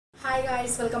Hi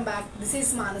guys, welcome back. This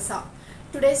is Manasa.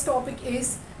 Today's topic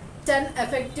is 10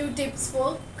 effective tips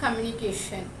for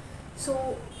communication.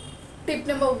 So, tip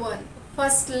number 1,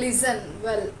 first listen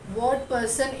well what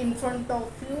person in front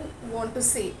of you want to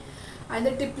say. And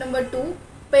the tip number 2,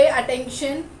 pay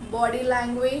attention, body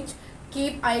language,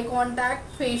 keep eye contact,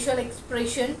 facial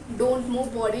expression, don't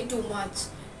move body too much.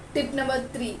 Tip number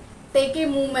 3, take a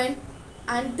moment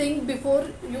and think before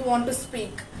you want to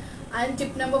speak. And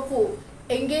tip number 4,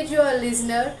 engage your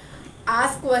listener,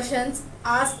 ask questions,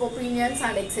 ask opinions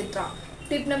and etc.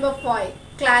 Tip number 5,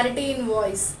 clarity in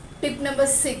voice. Tip number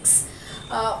 6,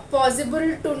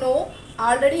 possible to know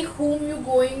already whom you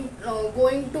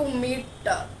going to meet.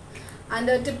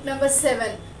 And tip number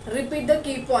 7, repeat the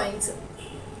key points.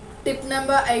 Tip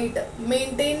number 8,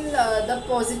 maintain the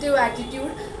positive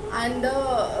attitude and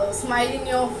the smile in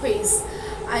your face.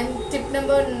 And tip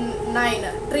number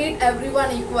 9, treat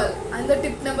everyone equal. And the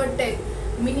tip number 10,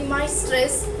 minimize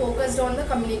stress, focused on the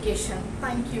communication.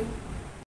 Thank you.